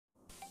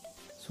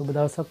සුබ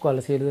දවසක්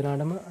ඔයාලා සියලු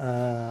දෙනාටම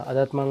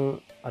අදත් මම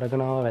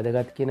අරගෙන ආව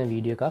වැදගත් කියන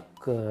වීඩියෝ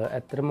එකක්.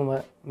 ඇත්තටම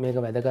මේක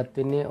වැදගත්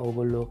වෙන්නේ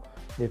ඕගොල්ලෝ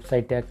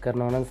වෙබ්සයිට් එකක්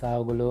කරනවා නම් සහ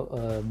ඕගොල්ලෝ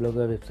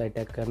බ්ලොගර්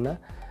වෙබ්සයිට් එකක් කරන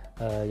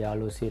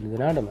යාළුවෝ සියලු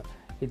දෙනාටම.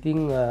 ඉතින්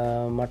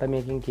මට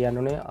මේකෙන්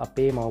කියන්න ඕනේ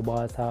අපේ මව්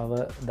භාෂාව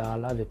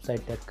දාලා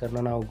වෙබ්සයිට් එකක්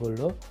කරනවා නම්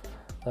ඕගොල්ලෝ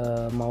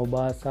මව්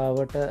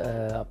භාෂාවට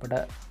අපට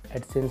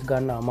AdSense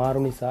ගන්න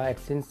අමාරු නිසා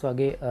AdSense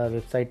වගේ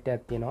වෙබ්සයිට්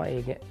එකක් තියෙනවා.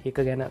 ඒක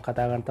ගැන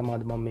කතා කරන්න තමයි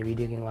අද මම මේ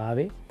වීඩියෝ එකෙන්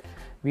ආවේ.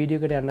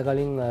 වීඩියෝ එකට යන්න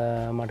කලින්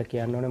මට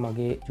කියන්න ඕනේ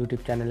මගේ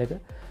YouTube channel එක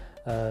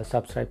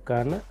subscribe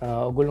කරන්න.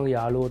 ඔයගොල්ලෝ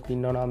යාළුවෝ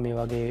ඉන්නවා නම් මේ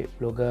වගේ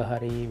blogger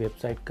හරි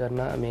website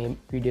කරන මේ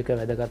වීඩියෝ එක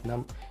වැදගත්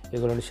නම්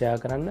ඒගොල්ලන්ට share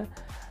කරන්න.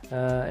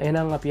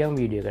 එහෙනම් අපි යමු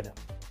වීඩියෝ එකට.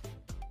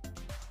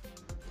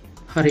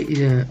 හරි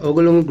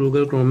ඔයගොල්ලෝ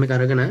Google Chrome එක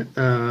අරගෙන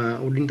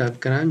උඩින් type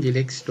කරා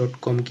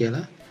yllix.com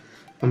කියලා.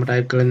 මම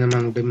type කළා නම්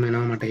මම උඩින්ම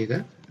එනවා මට ඒක.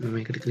 මම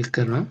ඒකට click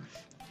කරනවා.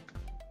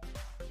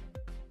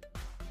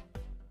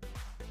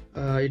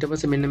 ඊට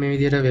පස්සේ මෙන්න මේ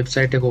විදිහට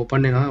වෙබ්සයිට් එක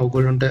ඕපන් වෙනවා.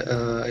 ඔයගොල්ලන්ට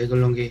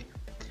ඒගොල්ලොන්ගේ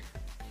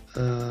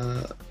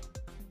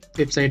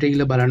වෙබ්සයිට් එක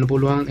ගිහලා බලන්න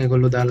පුළුවන්.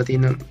 ඒගොල්ලෝ දාලා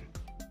තියෙන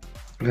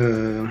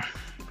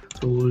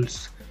rules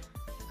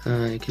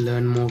ඒක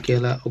learn more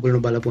කියලා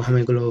ඔයගොල්ලෝ බලපුවාම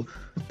ඒගොල්ලෝ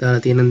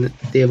දාලා තියෙන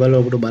දේවල්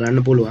ඔබට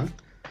බලන්න පුළුවන්.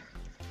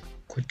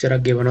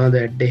 කොච්චරක් ගෙවනවද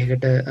ඇඩ්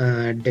එකකට,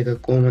 ඇඩ් එක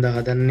කොහොමද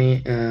හදන්නේ,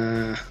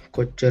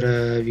 කොච්චර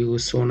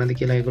views ඕනද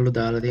කියලා ඒගොල්ලෝ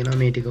දාලා දෙනවා.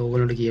 මේ ටික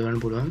ඕගොල්ලන්ට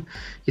කියවන්න පුළුවන්.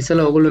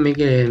 ඉස්සෙල්ලා ඕගොල්ලෝ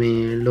මේකේ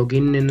මේ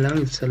login වෙන්න නම්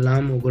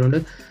ඉස්සෙල්ලාම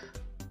ඕගොල්ලන්ට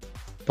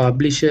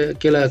publisher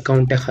කියලා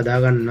account එකක්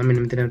හදාගන්න නම්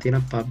මෙන්න මෙතන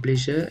තියෙනවා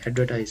publisher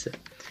advertiser.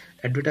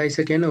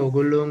 advertiser කියන්නේ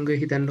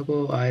ඕගොල්ලෝගේ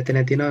හිතන්නකෝ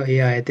ආයතනයක් තියෙනවා.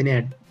 ඒ ආයතනේ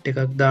ඇඩ් එකක්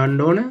දාන්න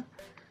ඕන.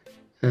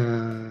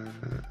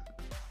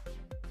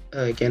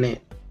 ඒ කියන්නේ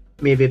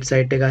මේ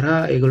වෙබ්සයිට් එක කරා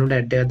ඒගොල්ලන්ට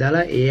ඇඩ් එකක්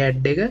දාලා ඒ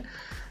ඇඩ් එක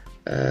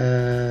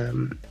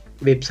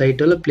වෙබ්සයිට්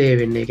වල ප්ලේ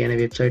වෙන්නේ. ඒ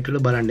කියන්නේ වෙබ්සයිට් වල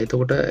බලන්න.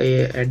 එතකොට ඒ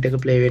ඇඩ් එක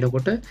ප්ලේ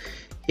වෙනකොට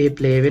ඒ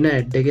ප්ලේ වෙන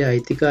ඇඩ් එකේ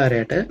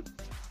අයිතිකාරයට ඒ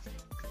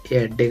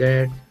ඇඩ් එක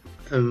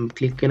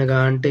ක්ලික් වෙන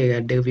ගානට ඒ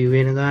ඇඩ් එක view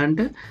වෙන ගානට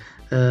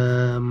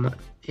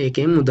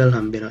ඒකෙන් මුදල්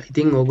හම්බ වෙනවා.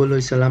 ඉතින්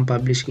ඕගොල්ලෝ ඉස්සලාම්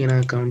publish කියන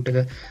account එක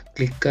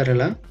ක්ලික්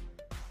කරලා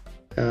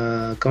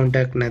account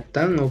එකක්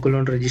නැත්තම්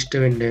ඕගොල්ලන්ට register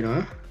වෙන්න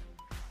වෙනවා.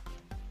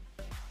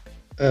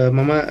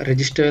 මම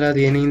රෙජිස්ටර් වෙලා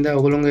තියෙන හින්දා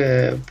ඔයගොල්ලෝගේ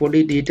පොඩි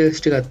ඩීටේල්ස්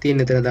ටිකක්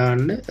තියෙන එතන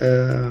දාන්න.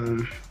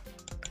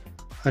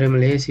 හරිම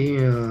ලේසි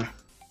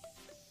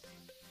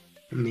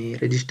මේ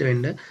රෙජිස්ටර්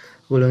වෙන්න.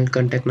 ඔයගොල්ලෝගේ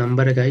contact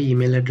number එකයි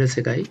email address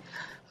එකයි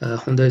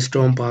හොඳ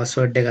strong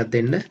password එකක්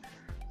දෙන්න.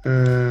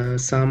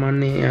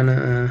 සාමාන්‍ය යන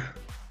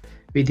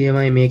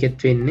විදියමයි මේකෙත්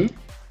වෙන්නේ.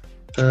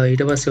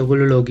 ඊට පස්සේ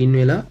ඔයගොල්ලෝ login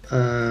වෙලා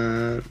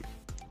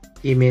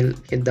email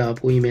එක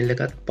දාපු email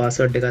එකත්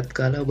password එකත්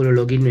කාලා ඔයගොල්ලෝ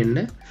login වෙන්න.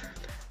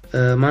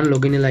 මම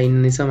ලොගින් වෙලා ඉන්න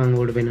නිසා මම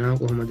ඔයාලට පෙන්නනවා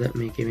කොහොමද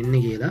මේක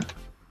වෙන්නේ කියලා.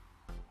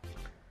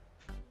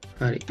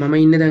 හරි මම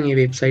ඉන්නේ දැන් මේ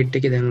වෙබ්සයිට්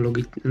එකේ. දැන්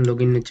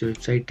ලොගින් වෙච්ච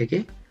වෙබ්සයිට්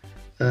එකේ.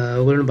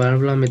 ඔයගොල්ලෝ බලන්න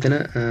පුළුවන් මෙතන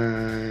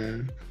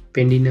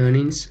pending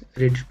earnings,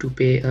 ready to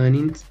pay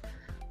earnings,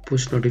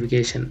 push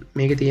notification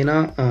මේක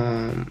තියෙනවා.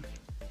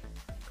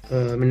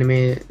 මෙන්න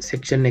මේ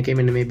section එකේ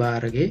මෙන්න මේ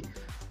bar එකේ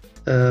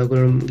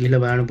ඔයගොල්ලෝ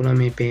ගිහලා බලන්න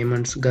පුළුවන් මේ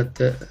payments ගත්ත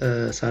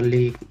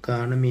සල්ලි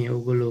ගන්න මේ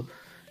ඔයගොල්ලෝ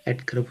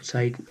ඇඩ් කරපු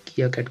සයිට්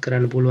කීයක් ඇඩ්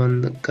කරන්න පුළුවන්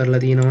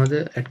කරලා තියෙනවද,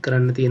 ඇඩ්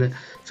කරන්න තියෙන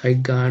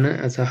සයිට් ගාන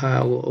සහ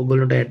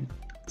ඔයගොල්ලන්ට ඇඩ්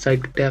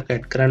සයිට් එකක්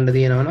ඇඩ් කරන්න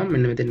තියෙනවා නම්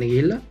මෙන්න මෙතන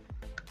ගිහිල්ලා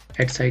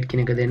ඇඩ් සයිට්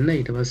කියන එක දෙන්න.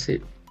 ඊට පස්සේ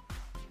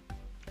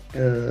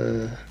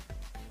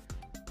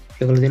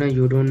ඒගොල්ලෝ දෙනවා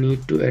you don't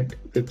need to add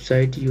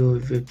website, your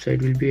website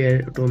will be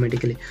added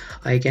automatically.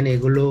 අය කියන්නේ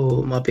ඒගොල්ලෝ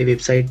අපේ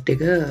වෙබ්සයිට්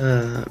එක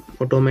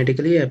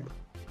automatically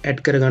ඇඩ්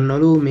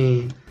කරගන්නවලු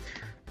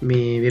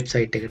මේ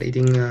වෙබ්සයිට් එකට.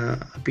 ඉතින්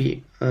අපි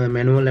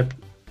manual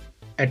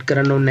ඇඩ්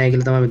කරන්න ඕනේ නැහැ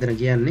කියලා තමයි මෙතන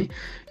කියන්නේ.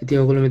 ඉතින්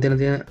ඔයගොල්ලෝ මෙතන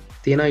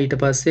තියෙනවා ඊට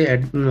පස්සේ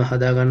ඇඩ්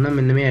හදාගන්න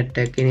මෙන්න මේ ඇඩ්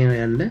ටැග් කියන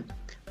යන්න.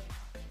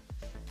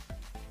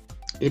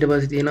 ඊට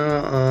පස්සේ තියෙනවා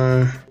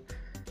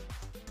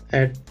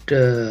ඇඩ්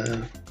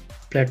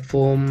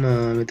platform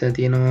මෙතන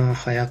තියෙනවා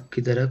 6ක්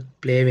විතර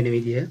ප්ලේ වෙන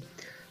විදිය.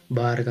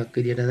 බාර් එකක්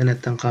විදියටද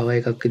නැත්නම් cover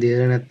එකක්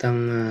විදියටද නැත්නම්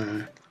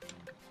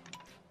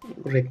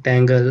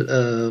rectangle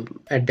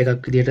ඇඩ්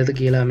එකක් විදියටද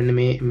කියලා මෙන්න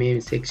මේ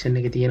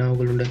section එකේ තියෙනවා.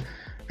 ඔයගොල්ලන්ට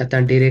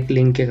නැත්නම් direct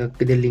link එකක්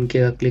විදිහට link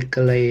එකක් click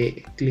කරලා ඒ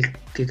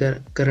click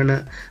කරන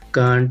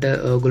ගානට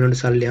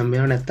ඔයගොල්ලන්ට සල්ලි හම්බ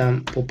වෙනවා. නැත්නම්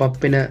pop up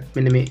වෙන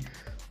මෙන්න මේ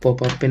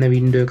pop up වෙන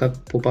window එකක්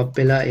pop up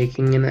වෙලා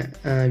ඒකෙන් එන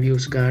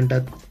views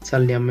ගානටත්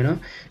සල්ලි හම්බ වෙනවා.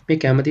 මේ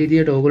කැමති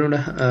විදිහට ඔයගොල්ලන්ට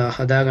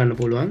හදා ගන්න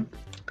පුළුවන්.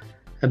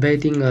 හැබැයි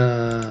ඉතින්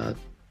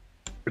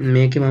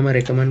මේකේ මම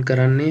recommend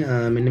කරන්නේ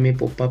මෙන්න මේ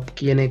pop up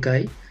කියන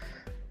එකයි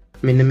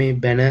මෙන්න මේ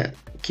banner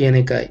කියන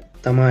එකයි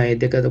තමයි. ඒ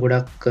දෙක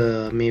ගොඩක්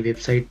මේ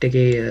වෙබ්සයිට්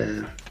එකේ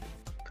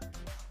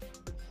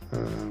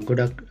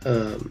ගොඩක්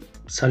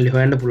සල්ලි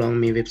හොයන්න පුළුවන්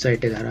මේ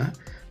වෙබ්සයිට් එක කරා.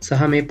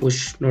 සහ මේ push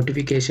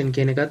notification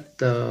කියන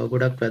එකත්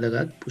ගොඩක්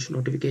වැදගත්. push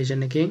notification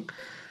එකෙන්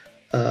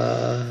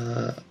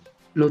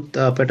නුත්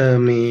අපට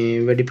මේ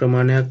වැඩි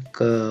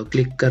ප්‍රමාණයක්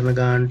ක්ලික් කරන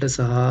ගානට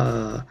සහ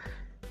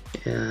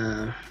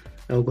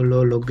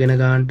ඔයගොල්ලෝ ලොග් වෙන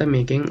ගානට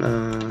මේකෙන්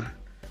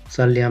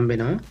සල්ලි හම්බ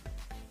වෙනවා.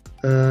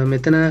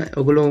 මෙතන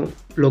ඔගොල්ලෝ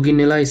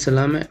ලොගින් වෙලා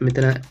ඉස්සලාම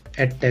මෙතන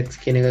add tags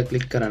කියන එක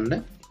ක්ලික් කරන්න.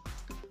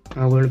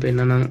 ඔයගොල්ලන්ට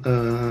පෙන්නනම්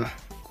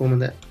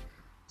කොහොමද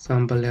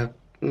සාම්පල් එකක්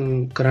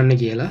කරන්න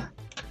කියලා.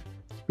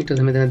 ඊට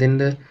පස්සේ මෙතන දෙන්න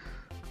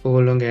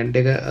ඔයගොල්ලෝගේ ad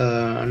එක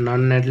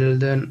non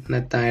added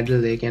නැත්නම්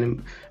added ඒ කියන්නේ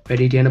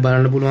වැඩි හිටියන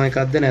බලන්න පුළුවන්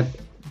එකක්ද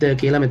නැත්ද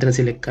කියලා මෙතන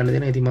select කරන්න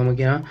දෙනවා. ඉතින් මම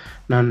කියනවා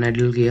non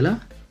added කියලා.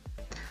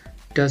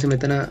 ඊට පස්සේ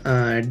මෙතන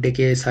ad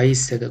එකේ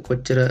size එක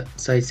කොච්චර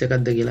size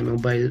එකක්ද කියලා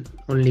mobile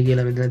only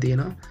කියලා මෙතන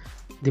තියෙනවා.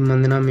 ඉතින්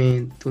මම දෙනවා මේ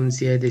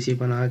 300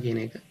 250 කියන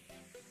එක.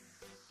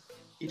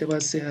 ඊට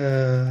පස්සේ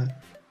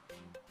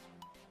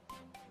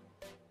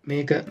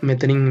මේක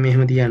මෙතනින්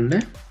මෙහෙම තියන්න.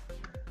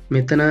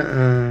 මෙතන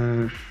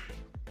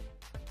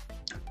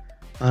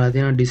ආලා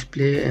තියෙනවා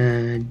display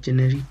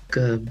generic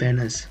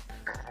banners.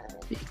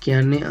 ඒ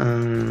කියන්නේ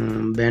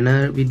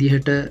banner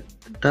විදිහටත්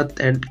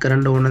add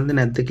කරන්න ඕනද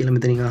නැද්ද කියලා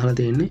මෙතනින් අහලා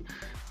තියෙන්නේ.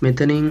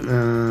 මෙතනින්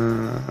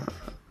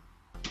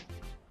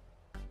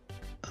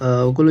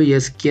ඔගොල්ලෝ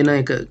yes කියන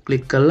එක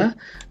ක්ලික් කරලා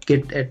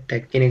get add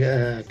tag කියන එක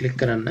ක්ලික්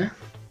කරන්න.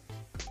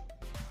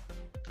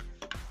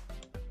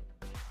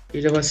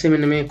 ඊට පස්සේ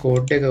මෙන්න මේ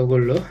කෝඩ් එක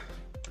ඔයගොල්ලෝ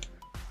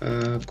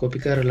කොපි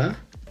කරලා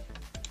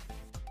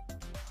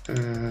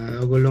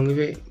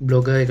ඔයගොල්ලෝගේ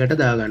බ්ලොගර් එකට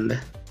දාගන්න.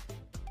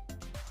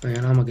 මම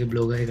යනවා මගේ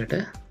බ්ලොගර් එකට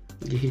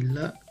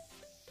ගිහිල්ලා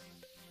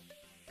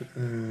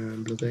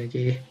බ්ලොගර්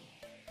එකේ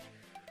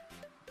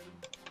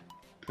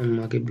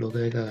මගේ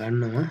බ්ලොගර් එක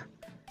ගන්නවා.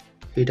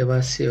 ඊට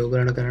පස්සේ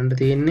ඔයගොල්ලන්ට කරන්න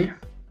තියෙන්නේ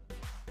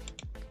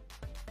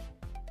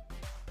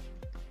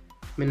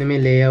මෙන්න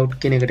මේ layout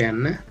කියන එකට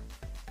යන්න.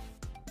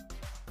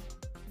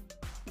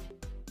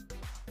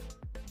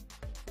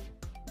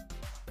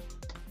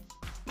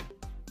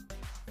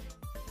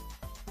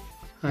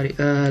 හරි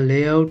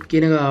layout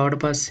කියන එක ආවට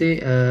පස්සේ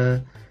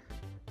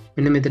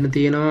මෙන්න මෙතන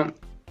තියෙනවා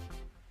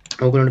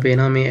ඔයගොල්ලන්ට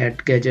පේනවා මේ add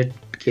gadget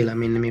කියලා.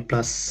 මෙන්න මේ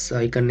plus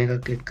icon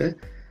එකක් එක්ක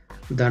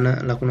ධන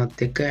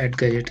ලකුණත් එක්ක add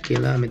gadget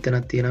කියලා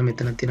මෙතනක් තියෙනවා.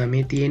 මෙතනක් තියෙනවා.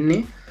 මේ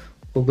තියෙන්නේ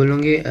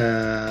ඔයගොල්ලෝගේ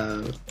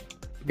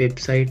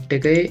වෙබ්සයිට්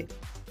එකේ.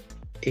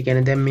 ඒ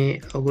කියන්නේ දැන් මේ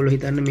ඔයගොල්ලෝ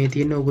හිතන්න මේ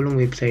තියෙන්නේ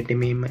ඔයගොල්ලෝගේ වෙබ්සයිට්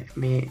එකේ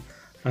මේ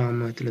රාම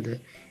ඇතුළද.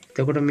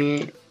 එතකොට මේ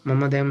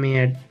මම දැන් මේ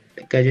add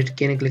gadget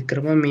කියන ක්ලික්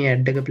කරපුවම මේ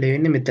ad එක play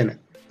වෙන්නේ මෙතන.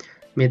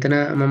 මෙතන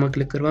මම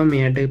ක්ලික් කරපුවම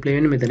මේ ad එක play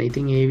වෙන්නේ මෙතන.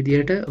 ඉතින් ඒ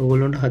විදිහට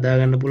ඔයගොල්ලන්ට හදා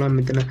ගන්න පුළුවන්.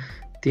 මෙතන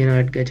තියෙන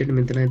add gadget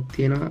මෙතන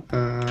තියෙනවා.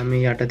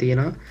 මේ යට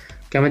තියෙනවා.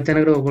 කැමති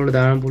තැනකට ඔයගොල්ලෝ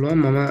දාන්න පුළුවන්.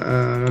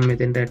 මම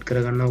මෙතෙන්ට add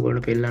කරගන්න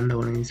ඔයගොල්ලෝ පෙන්නන්න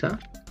ඕන නිසා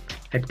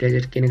add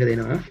gadget කියන එක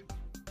දෙනවා.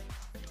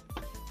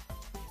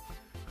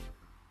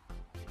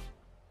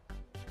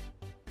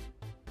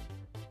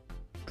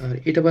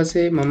 ඊට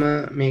පස්සේ මම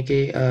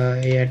මේකේ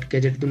ඒ add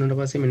gadget දුන්නාට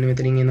පස්සේ මෙන්න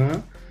මෙතනින් එනවා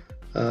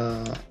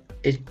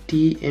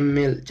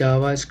HTML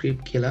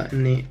JavaScript කියලා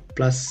එන්නේ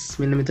plus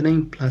මෙන්න මෙතනින්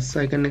plus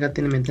icon එකක්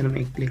තියෙන මෙතන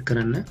මේක ක්ලික්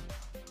කරන්න.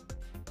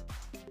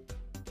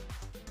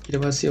 ඊට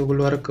පස්සේ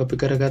ඔයගොල්ලෝ අර copy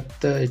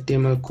කරගත්ත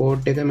HTML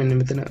code එක මෙන්න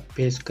මෙතන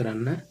paste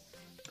කරන්න.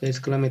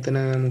 paste කළා මෙතන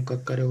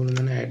මොකක් හරි ඔයගොල්ලෝ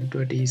දාන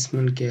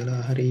advertisement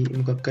කියලා හරි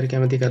මොකක් හරි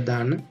කැමති එකක්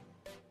දාන්න.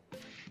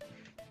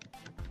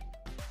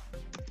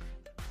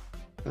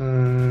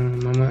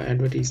 මම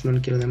advertisement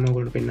කියලා දැම්ම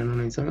ඔයගොල්ලෝ පෙන්නන්න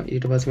ඕන නිසා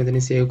ඊට පස්සේ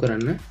මෙතනින් save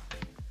කරන්න.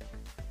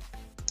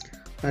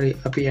 හරි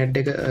අපි ad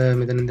එක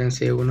මෙතන දැන්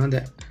save වුණා.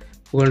 දැන්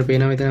ඔයගොල්ලෝ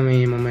පේනවා මෙතන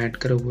මේ මම add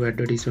කරපු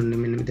advertisement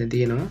මෙන්න මෙතන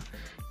තියෙනවා.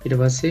 ඊට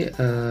පස්සේ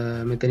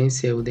මෙතනින්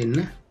save දෙන්න.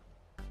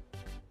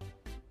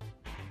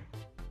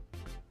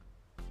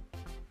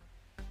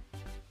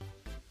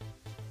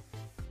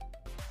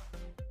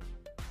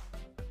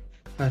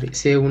 හරි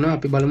save වුණා.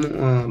 අපි බලමු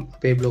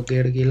අපේ blog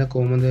එකට ගිහලා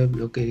කොහොමද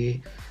blog එකේ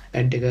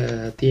ad එක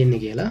තියෙන්නේ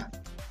කියලා.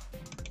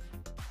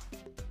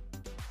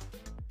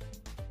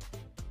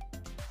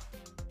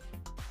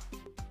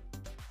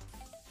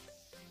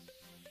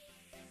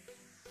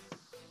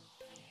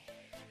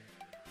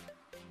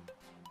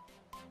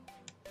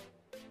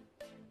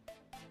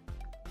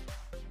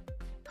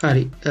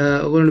 හරි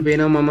ඔයගොල්ලන්ට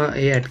පේනවා මම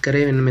ඒ ඇඩ්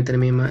කරේ මෙන්න මෙතන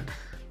මම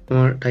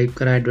ටයිප්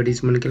කරා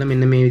ඇඩ්වර්ටයිස්මන්ට් කියලා.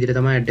 මෙන්න මේ විදිහට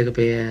තමයි ඇඩ් එක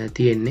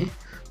තියෙන්නේ.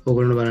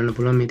 ඔයගොල්ලන්ට බලන්න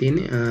පුළුවන් මේ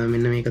තියෙන්නේ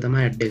මෙන්න මේක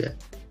තමයි ඇඩ් එක.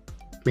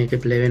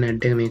 මේකේ ප්ලේ වෙන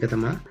ඇඩ් එක මේක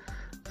තමයි.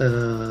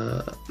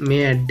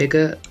 මේ ඇඩ් එක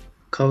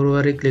කවුරු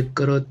හරි ක්ලික්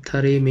කරොත්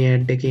හරි මේ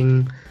ඇඩ් එකෙන්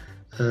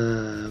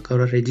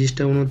කවුරු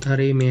රෙජිස්ටර් වුණොත්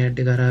හරි මේ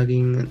ඇඩ් එක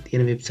කරාකින්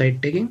තියෙන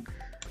වෙබ්සයිට් එකෙන්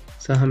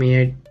සහ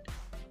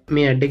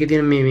මේ ඇඩ් එකේ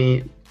තියෙන මේ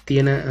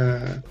තියෙන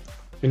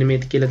මෙන්න මේ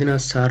කියලා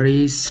තියෙනවා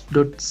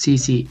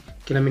sarees.cc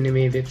කියලා මෙන්න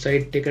මේ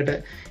වෙබ්සයිට් එකට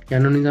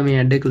යන්න නිසා මේ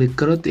ඇඩ් එක ක්ලික්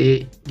කරොත් ඒ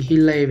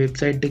ගිහිල්ලා ඒ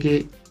වෙබ්සයිට් එකේ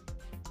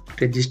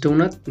රෙජිස්ටර්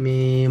වුණත්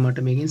මේ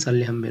මට මේකෙන්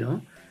සල්ලි හම්බ වෙනවා.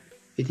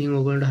 ඉතින්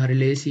ඔයගොල්ලන්ට හරි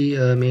ලේසි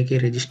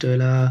මේකේ රෙජිස්ටර්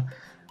වෙලා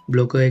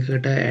බ්ලොග්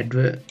එකකට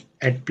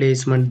ඇඩ්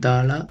ප්ලේස්මන්ට්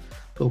දාලා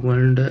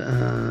ඔයගොල්ලන්ට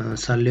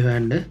සල්ලි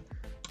හොයන්න.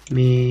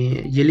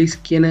 මේ yllix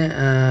කියන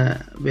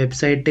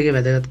වෙබ්සයිට් එකේ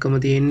වැදගත්කම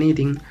තියෙන්නේ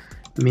ඉතින්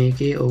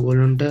මේකේ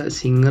ඔයගොල්ලන්ට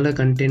සිංහල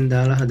කන්ටෙන්ට්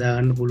දාලා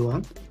හදාගන්න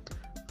පුළුවන්.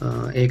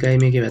 ඒකයි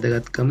මේකේ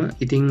වැදගත්කම.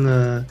 ඉතින්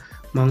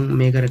මම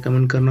මේක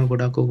රෙකමන්ඩ් කරනවා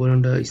ගොඩක්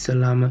ඔයගොල්ලන්ට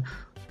ඉස්සල්ලාම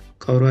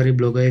කවුරු හරි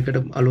බ්ලොග් එකකට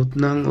අලුත්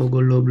නම්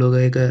ඔයගොල්ලෝ බ්ලොග්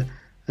එක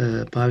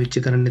පාවිච්චි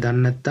කරන්න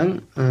දන්නේ නැත්නම්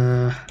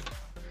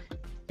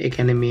ඒ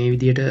කියන්නේ මේ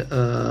විදියට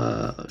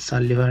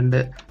සල්ලි හොයන්න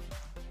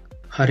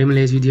හරිම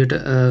ලේසි විදියට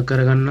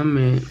කරගන්නම්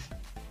මේ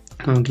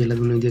මම කියලා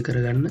දුන්න විදිය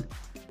කරගන්න.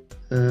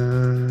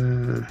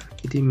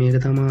 ඉතින් මේක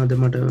තමයි අද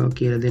මට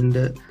කියලා දෙන්න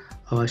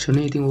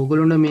අවශ්‍යනේ. ඉතින්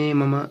ඕගොල්ලොන්ට මේ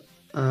මම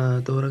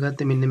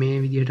තෝරගත්තේ මෙන්න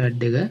මේ විදියට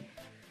ඇඩ් එක.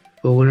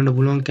 ඕගොල්ලන්ට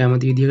පුළුවන්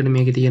කැමති විදිහකට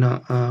මේකේ තියෙන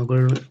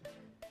ඕගොල්ලෝ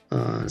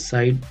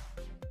සයිඩ්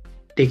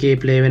එකේ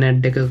ප්ලේ වෙන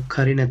ඇඩ් එකක්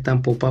හරි නැත්නම්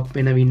පොප් අප්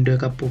වෙන වින්ඩෝ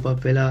එකක් පොප් අප්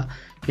වෙලා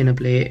වෙන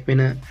ප්ලේ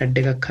වෙන ඇඩ්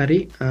එකක් හරි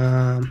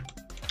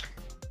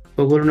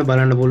ඔයගොල්ලන්ට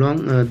බලන්න පුළුවන්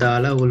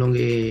දාලා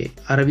ඔයගොල්ලෝගේ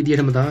අර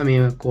විදිහටම තමයි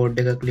මේ කෝඩ්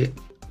එක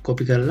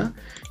කොපි කරලා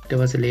ඊට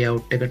පස්සේ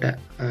ලේඅවුට් එකට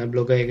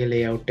බ්ලොගර් එකේ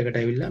ලේඅවුට් එකට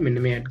ඇවිල්ලා මෙන්න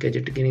මේ ඇඩ්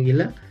ගැජට් එකේ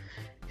ගිහලා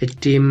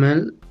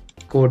HTML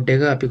කෝඩ්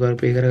එක අපි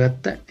කොපි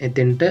කරගත්ත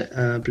එතෙන්ට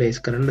ප්ලේස්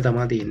කරන්න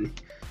තමයි තියෙන්නේ.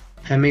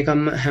 හැම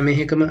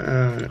එකම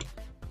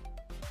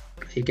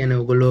ඒ කියන්නේ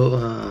ඔයගොල්ලෝ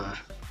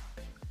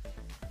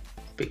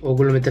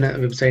මෙතන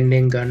වෙබ්සයිට්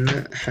එකෙන් ගන්න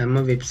හැම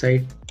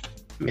වෙබ්සයිට්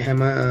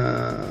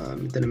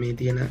මෙතන මේ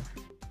තියෙන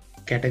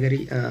කැටගරි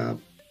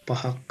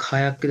 5ක්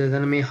 6ක් විතර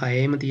ගන්න මේ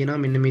 6ෙම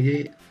තියෙනවා මෙන්න මේ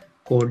විදිහේ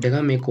කෝඩ් එක.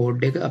 මේ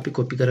කෝඩ් එක අපි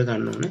කොපි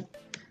කරගන්න ඕනේ.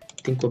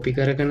 ඉතින් කොපි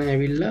කරගෙන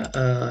ඇවිල්ලා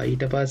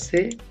ඊට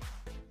පස්සේ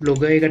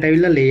බ්ලොගර් එකට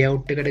ඇවිල්ලා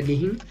ලේඅවුට් එකට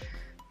ගිහින්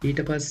ඊට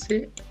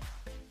පස්සේ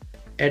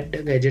add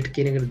gadget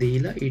කියන එකට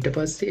දීලා ඊට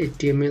පස්සේ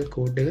HTML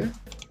කෝඩ් එක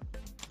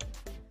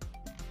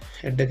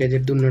add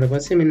gadget දුන්නාට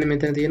පස්සේ මෙන්න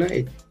මෙතන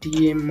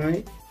තියෙනවා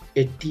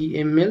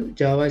HTML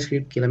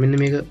JavaScript කියලා. මෙන්න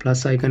මේක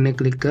plus icon එක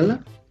ක්ලික් කරලා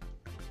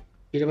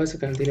ඊට පස්සේ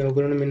කරන් තියෙන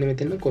ඔයගොල්ලෝ මෙන්න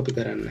මෙතන copy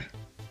කරන්න.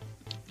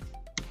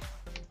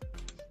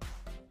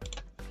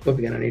 copy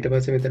කරන්න. ඊට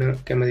පස්සේ මෙතන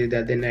කැමති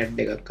දෙයක් දෙන්න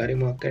add එකක් හරි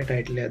මොකක් හරි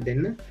title එකක්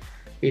දෙන්න.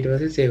 ඊට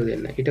පස්සේ save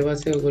දෙන්න. ඊට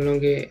පස්සේ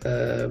ඔයගොල්ලෝගේ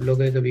blog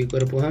එක view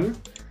කරපුවාම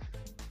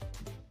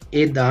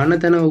ඒ දාන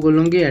තැන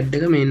ඔයගොල්ලෝගේ ඇඩ්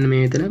එක මෙන්න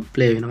මේ මෙතන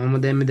ප්ලේ වෙනවා. මම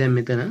දැන්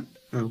මෙතන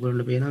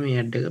ඔයගොල්ලන්ට පේනවා මේ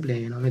ඇඩ් එක ප්ලේ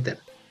වෙනවා මෙතන.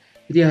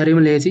 ඉතින් හරියම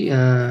ලේසි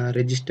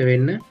රෙජිස්ටර්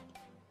වෙන්න.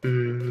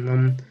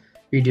 මම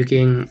වීඩියෝ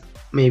එකෙන්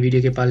මේ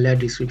වීඩියෝ එකේ පල්ලෙහා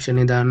ඩිස්ක්‍රිප්ෂන්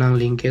එකේ දාන්නම්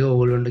link එක.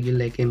 ඔයගොල්ලන්ට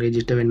ගිහලා එකෙන්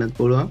රෙජිස්ටර් වෙන්නත්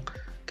පුළුවන්.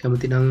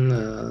 කැමති නම්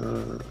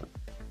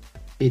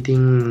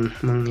ඉතින්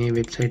මම මේ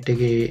වෙබ්සයිට්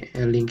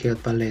එකේ link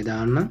එකත් පල්ලෙහා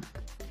දාන්නම්.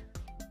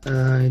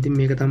 ඉතින්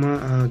මේක තමයි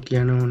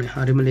කියන්න ඕනේ.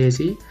 හරිම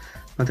ලේසි.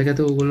 මතක ඇත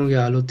ඔයගොල්ලෝගේ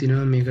යාළුවෝ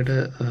ඉන්නවා මේකට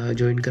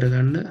ජොයින්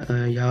කරගන්න.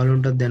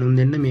 යාළුවන්ටත් දැනුම්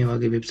දෙන්න මේ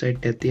වගේ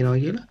වෙබ්සයිට් එකක්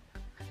තියෙනවා කියලා.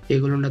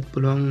 ඒගොල්ලන්ටත්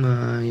පුළුවන්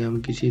යම්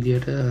කිසි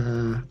විදියට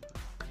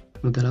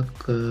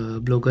මුදලක්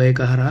බ්ලොගර් එක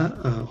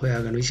හරහා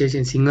හොයාගන්න.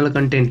 විශේෂයෙන් සිංහල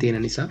කන්ටෙන්ට්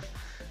තියෙන නිසා.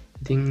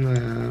 ඉතින්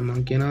මම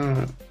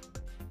කියනවා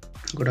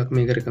ගොඩක්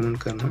මේක රෙකමන්ඩ්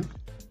කරනවා.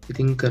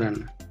 ඉතින් කරන්න.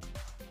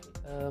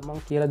 මම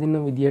කියලා දෙන්න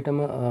විදියටම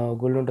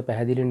ඔයගොල්ලන්ට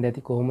පැහැදිලිවෙන්න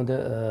ඇති කොහොමද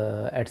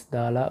ඇඩ්ස්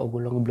දාලා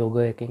ඔයගොල්ලෝගේ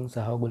බ්ලොගර් එකෙන්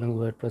සහ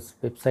ඔයගොල්ලෝගේ WordPress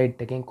වෙබ්සයිට්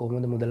එකෙන්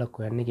කොහොමද මුදලක්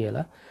හොයන්නේ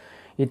කියලා.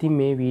 ඉතින්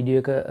මේ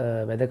වීඩියෝ එක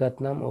වැදගත්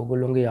නම්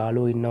ඔයගොල්ලෝගේ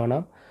යාළුවෝ ඉන්නවා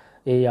නම්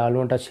ඒ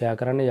යාළුවන්ට ෂෙයා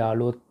කරන්න.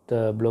 යාළුවොත්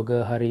බ්ලොගර්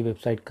හරි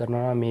වෙබ්සයිට්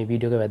කරනවා නම් මේ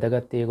වීඩියෝ එක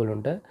වැදගත්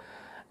ඒගොල්ලන්ට.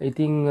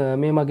 ඉතින්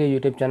මේ මගේ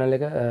YouTube channel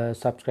එක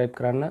subscribe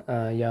කරන්න,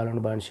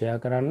 යාළුවන්ට බලන්න ෂෙයා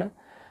කරන්න.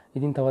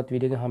 ඉතින් තවත්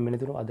වීඩියෝ එකක් හම්බ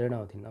වෙනතුරු අදට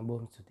නවතින්න.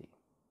 බොහොම ස්තුතියි.